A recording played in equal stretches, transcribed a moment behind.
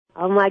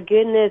Oh, my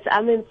goodness.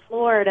 I'm in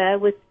Florida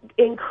with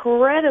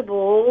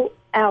incredible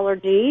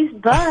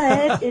allergies,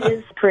 but it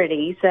is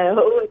pretty,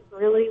 so it's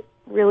really,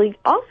 really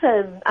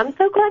awesome. I'm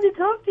so glad to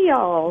talk to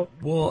y'all.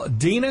 Well,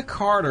 Deana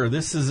Carter,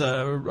 this is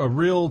a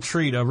real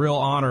treat, a real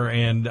honor,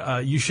 and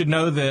you should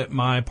know that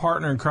my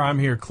partner in crime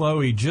here,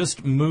 Chloe,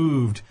 just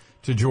moved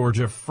to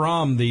Georgia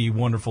from the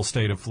wonderful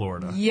state of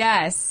Florida.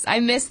 Yes, I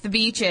miss the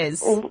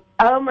beaches.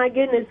 Oh, my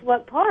goodness.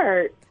 What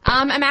part?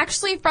 I'm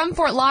actually from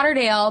Fort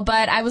Lauderdale,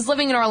 but I was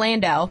living in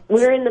Orlando.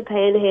 We're in the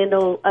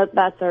Panhandle up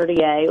by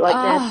 38, like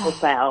Nashville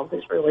South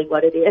is really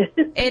what it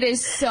is. It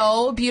is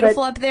so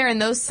beautiful up there, and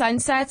those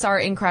sunsets are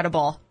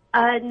incredible.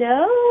 I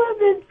know.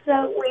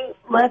 We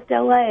left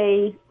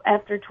L.A.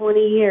 after 20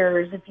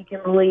 years, if you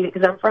can believe it,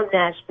 because I'm from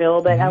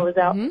Nashville, but I was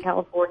out in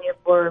California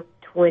for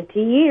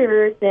 20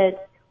 years, and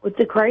with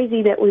the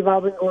crazy that we've all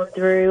been going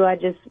through,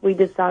 we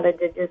decided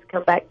to just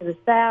come back to the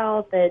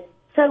South, and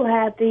so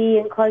happy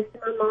and close to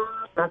my mom.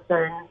 My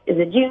son is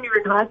a junior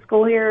in high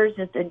school here, is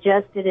just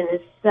adjusted and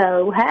is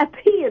so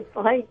happy. It's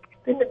like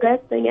been the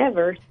best thing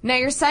ever. Now,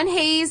 your son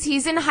Hayes,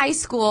 he's in high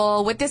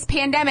school. With this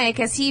pandemic,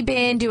 has he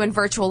been doing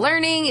virtual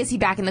learning? Is he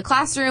back in the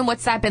classroom?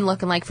 What's that been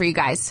looking like for you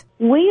guys?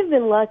 We've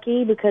been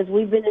lucky because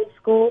we've been in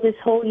school this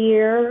whole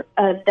year.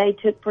 They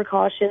took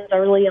precautions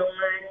early on,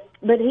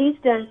 but he's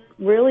done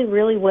really,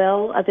 really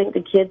well. I think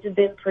the kids have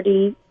been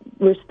pretty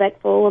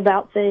respectful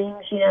about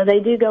things. You know, they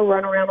do go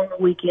run around on the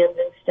weekends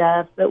and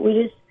stuff, but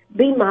we just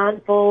be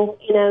mindful.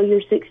 You know,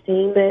 you're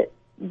 16, but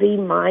be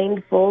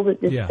mindful that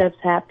this stuff's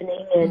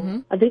happening.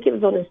 And I think it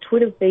was on his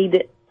Twitter feed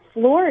that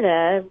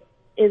Florida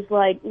is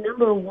like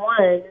number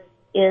one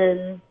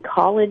in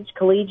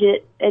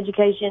collegiate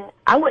education.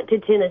 I went to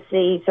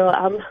Tennessee, so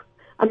I'm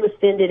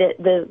offended at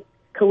the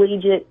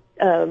collegiate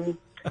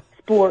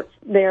sports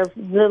there.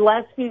 The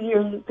last few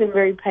years have been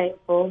very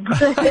painful.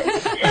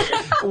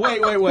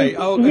 Wait. Wait.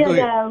 Hold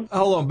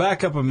on.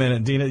 Back up a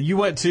minute, Deana. You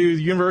went to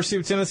the University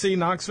of Tennessee,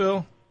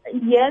 Knoxville?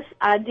 Yes,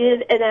 I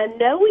did. And I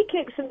know we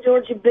kicked some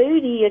Georgia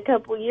booty a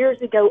couple of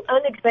years ago,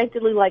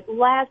 unexpectedly, like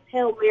last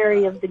Hail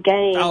Mary of the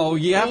game. Oh,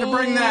 you have to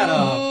bring that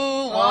up.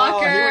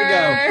 Walker. Oh, here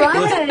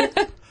we go.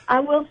 But I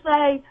will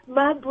say,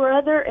 my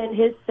brother and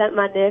his son,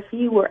 my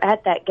nephew, were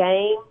at that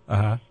game.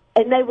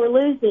 And they were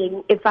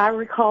losing, if I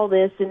recall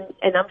this, and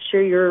I'm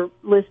sure your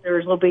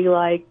listeners will be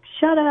like,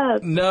 shut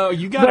up. No,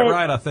 you got it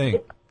right, I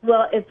think.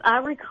 Well, if I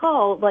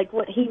recall, like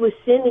what he was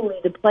sending me,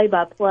 the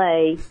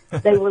play-by-play,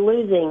 they were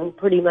losing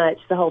pretty much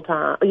the whole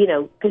time, you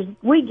know, because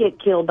we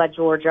get killed by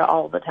Georgia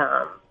all the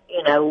time,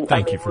 you know.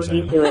 Thank you for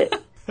saying that. We're used to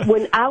it.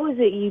 When I was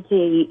at UT,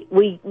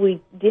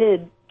 we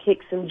did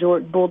kick some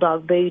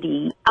Bulldog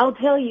booty. I'll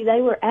tell you,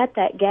 they were at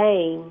that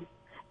game,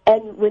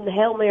 and when the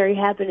Hail Mary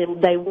happened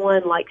and they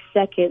won, like,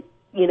 second,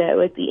 you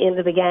know, at the end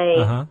of the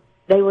game,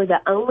 they were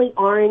the only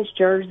orange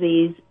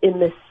jerseys in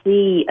the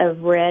sea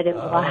of red and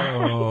black.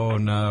 Oh,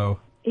 no.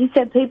 He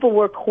said people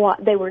were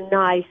quiet. They were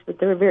nice, but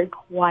they were very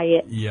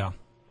quiet. Yeah.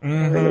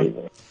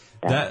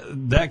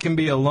 That can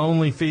be a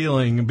lonely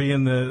feeling,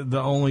 being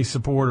the only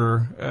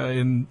supporter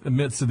in the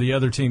midst of the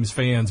other team's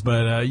fans.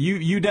 But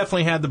you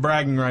definitely had the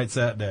bragging rights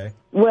that day.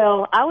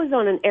 Well, I was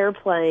on an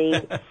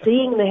airplane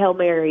seeing the Hail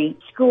Mary,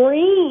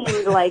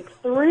 screamed, like,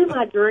 threw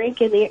my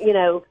drink in the, you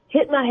know,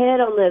 hit my head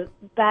on the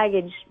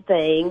baggage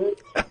thing.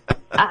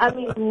 I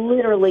mean,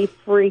 literally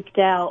freaked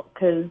out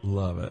because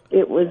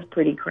it was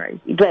pretty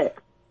crazy. But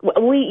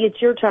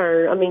it's your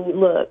turn. I mean,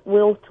 look,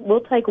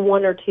 we'll take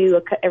one or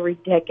two every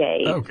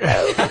decade.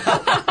 Okay.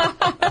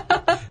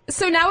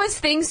 So now as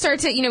things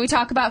start to, you know, we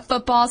talk about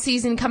football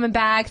season coming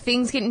back,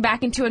 things getting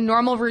back into a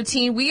normal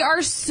routine. We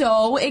are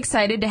so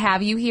excited to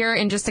have you here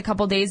in just a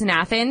couple days in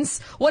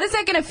Athens. What is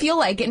that going to feel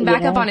like, getting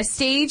back up on a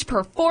stage,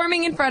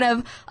 performing in front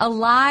of a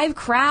live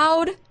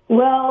crowd?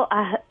 Well,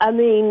 I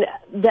mean,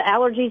 the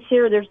allergies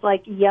here, there's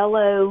like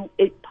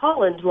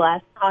pollen's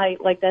last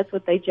night, like that's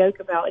what they joke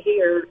about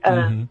here.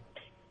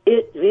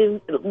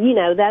 You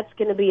know, that's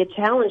going to be a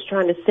challenge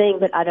trying to sing,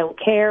 but I don't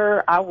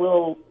care. I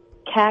will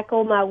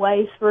cackle my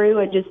way through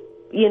and just,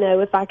 you know,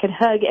 if I could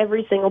hug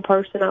every single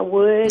person, I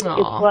would. Aww.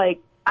 It's like,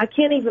 I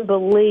can't even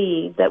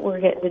believe that we're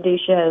getting to do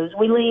shows.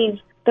 We leave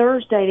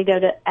Thursday to go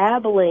to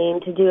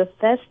Abilene to do a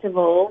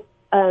festival,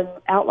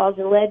 Outlaws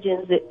and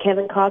Legends, that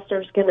Kevin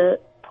Costner's going to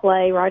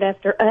play right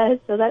after us,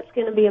 so that's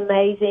going to be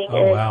amazing.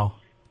 Oh, wow.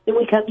 Then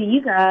we come to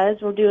you guys.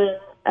 We're doing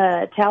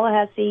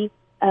Tallahassee,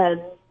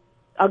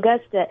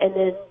 Augusta, and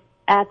then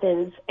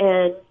Athens,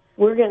 and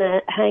we're going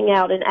to hang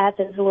out in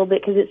Athens a little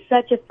bit because it's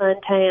such a fun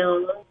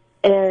town,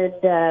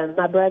 and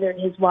my brother and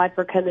his wife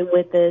are coming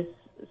with us,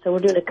 so we're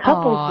doing a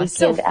couples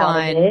weekend out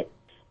of it.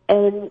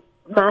 And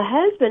my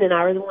husband and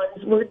I are the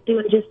ones, we're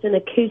doing just an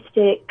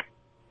acoustic,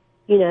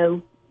 you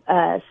know,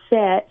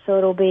 set, so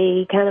it'll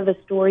be kind of a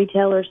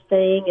storyteller's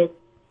thing, and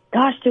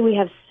gosh, do we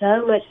have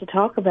so much to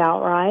talk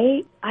about,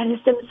 right? I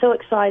just am so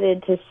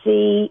excited to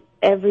see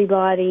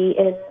everybody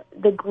and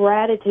the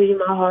gratitude in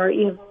my heart.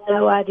 You have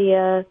no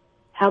idea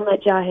how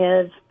much I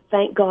have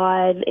thanked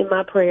God in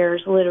my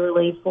prayers,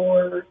 literally,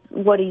 for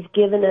what He's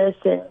given us.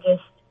 And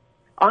just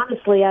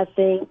honestly, I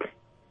think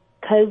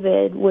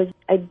COVID was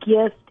a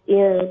gift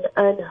in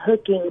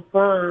unhooking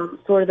from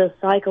sort of the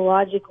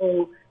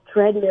psychological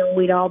treadmill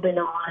we'd all been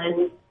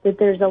on, that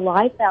there's a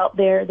life out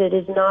there that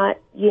is not,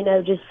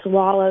 just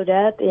swallowed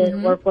up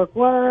in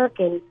work,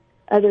 and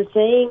other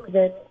things.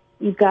 And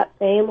you've got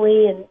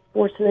family and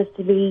forcing us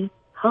to be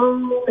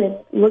home and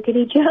look at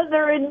each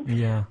other and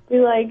be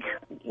like,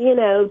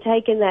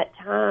 taking that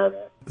time.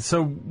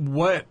 So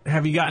what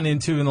have you gotten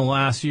into in the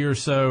last year or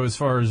so as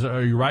far as,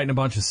 are you writing a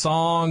bunch of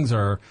songs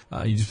or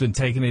you just been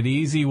taking it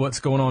easy? What's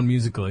going on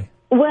musically?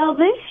 Well,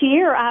 this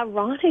year,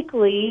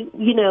 ironically,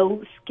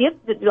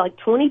 skipped the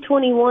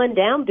 2021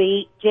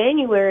 downbeat,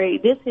 January.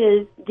 This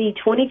is the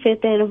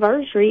 25th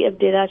anniversary of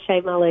Did I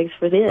Shave My Legs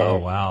for This? Oh,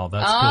 wow.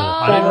 That's cool.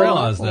 I didn't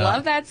realize that.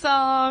 Love that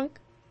song.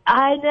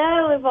 I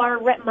know,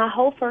 of my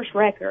whole first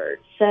record.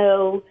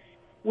 So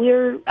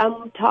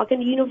I'm talking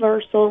to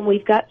Universal, and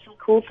we've got some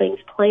cool things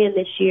planned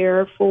this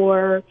year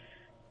to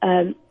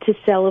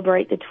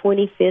celebrate the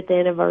 25th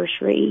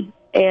anniversary.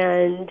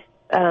 And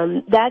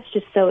that's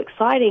just so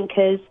exciting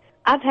because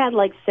I've had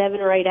 7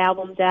 or 8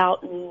 albums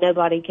out and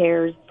nobody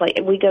cares.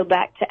 We go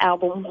back to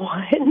album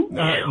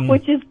 1,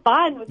 which is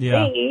fine with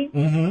me.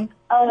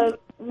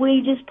 Mm-hmm.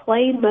 We just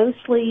played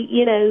mostly,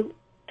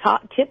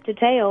 top tip to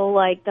tail,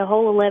 the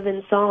whole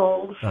 11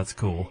 songs. That's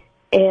cool.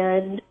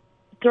 And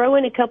throw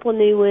in a couple of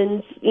new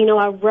ones.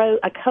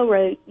 I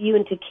co-wrote You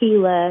and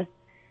Tequila,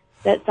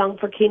 that song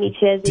for Kenny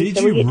Chesney.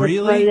 Did you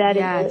really?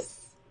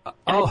 Yes.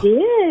 I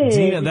did.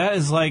 Deana,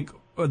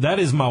 that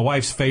is my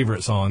wife's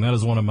favorite song. That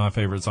is one of my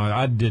favorite songs.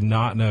 I did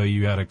not know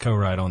you had a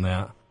co-write on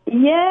that.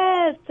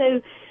 Yeah,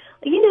 so,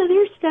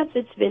 there's stuff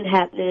that's been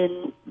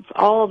happening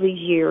all these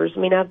years. I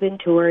mean, I've been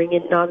touring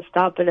it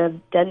nonstop, and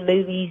I've done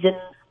movies and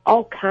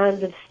all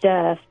kinds of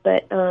stuff.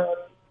 But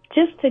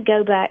just to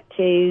go back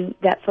to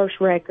that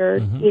first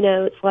record,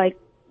 it's like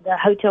the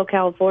Hotel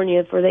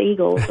California for the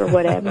Eagles or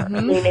whatever. I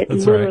mean, it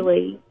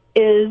literally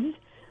is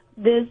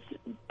this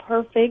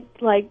perfect,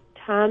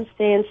 time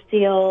stands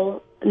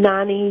still,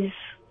 90s,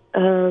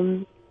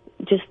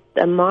 just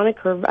a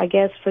moniker, I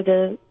guess, for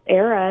the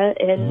era,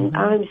 and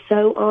I'm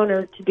so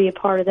honored to be a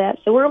part of that.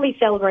 So we're going to be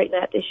celebrating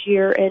that this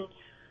year, and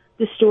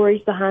the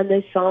stories behind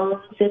those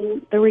songs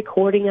and the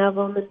recording of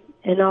them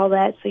and all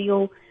that. So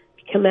you'll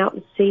come out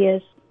and see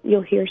us.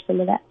 You'll hear some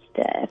of that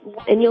stuff.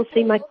 And you'll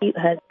see my cute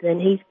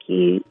husband. He's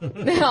cute.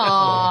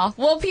 Aw.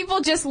 Well,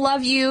 people just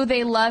love you.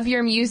 They love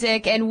your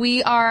music. And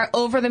we are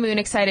over the moon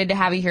excited to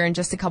have you here in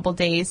just a couple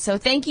days. So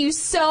thank you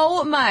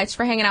so much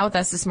for hanging out with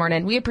us this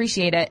morning. We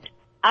appreciate it.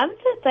 I'm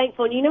so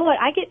thankful. And you know what?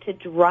 I get to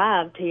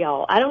drive to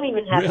y'all. I don't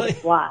even have to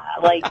fly.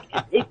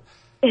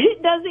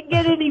 It doesn't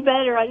get any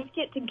better. I just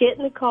get to get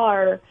in the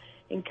car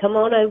and come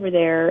on over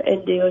there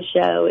and do a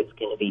show. It's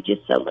going to be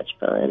just so much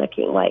fun. I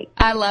can't wait.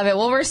 I love it.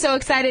 Well, we're so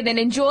excited, and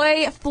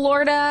enjoy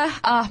Florida,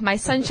 my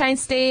Sunshine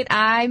State.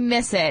 I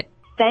miss it.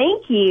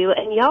 Thank you.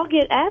 And y'all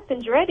get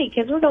Athens ready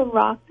because we're going to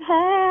rock the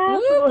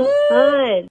house. Fun.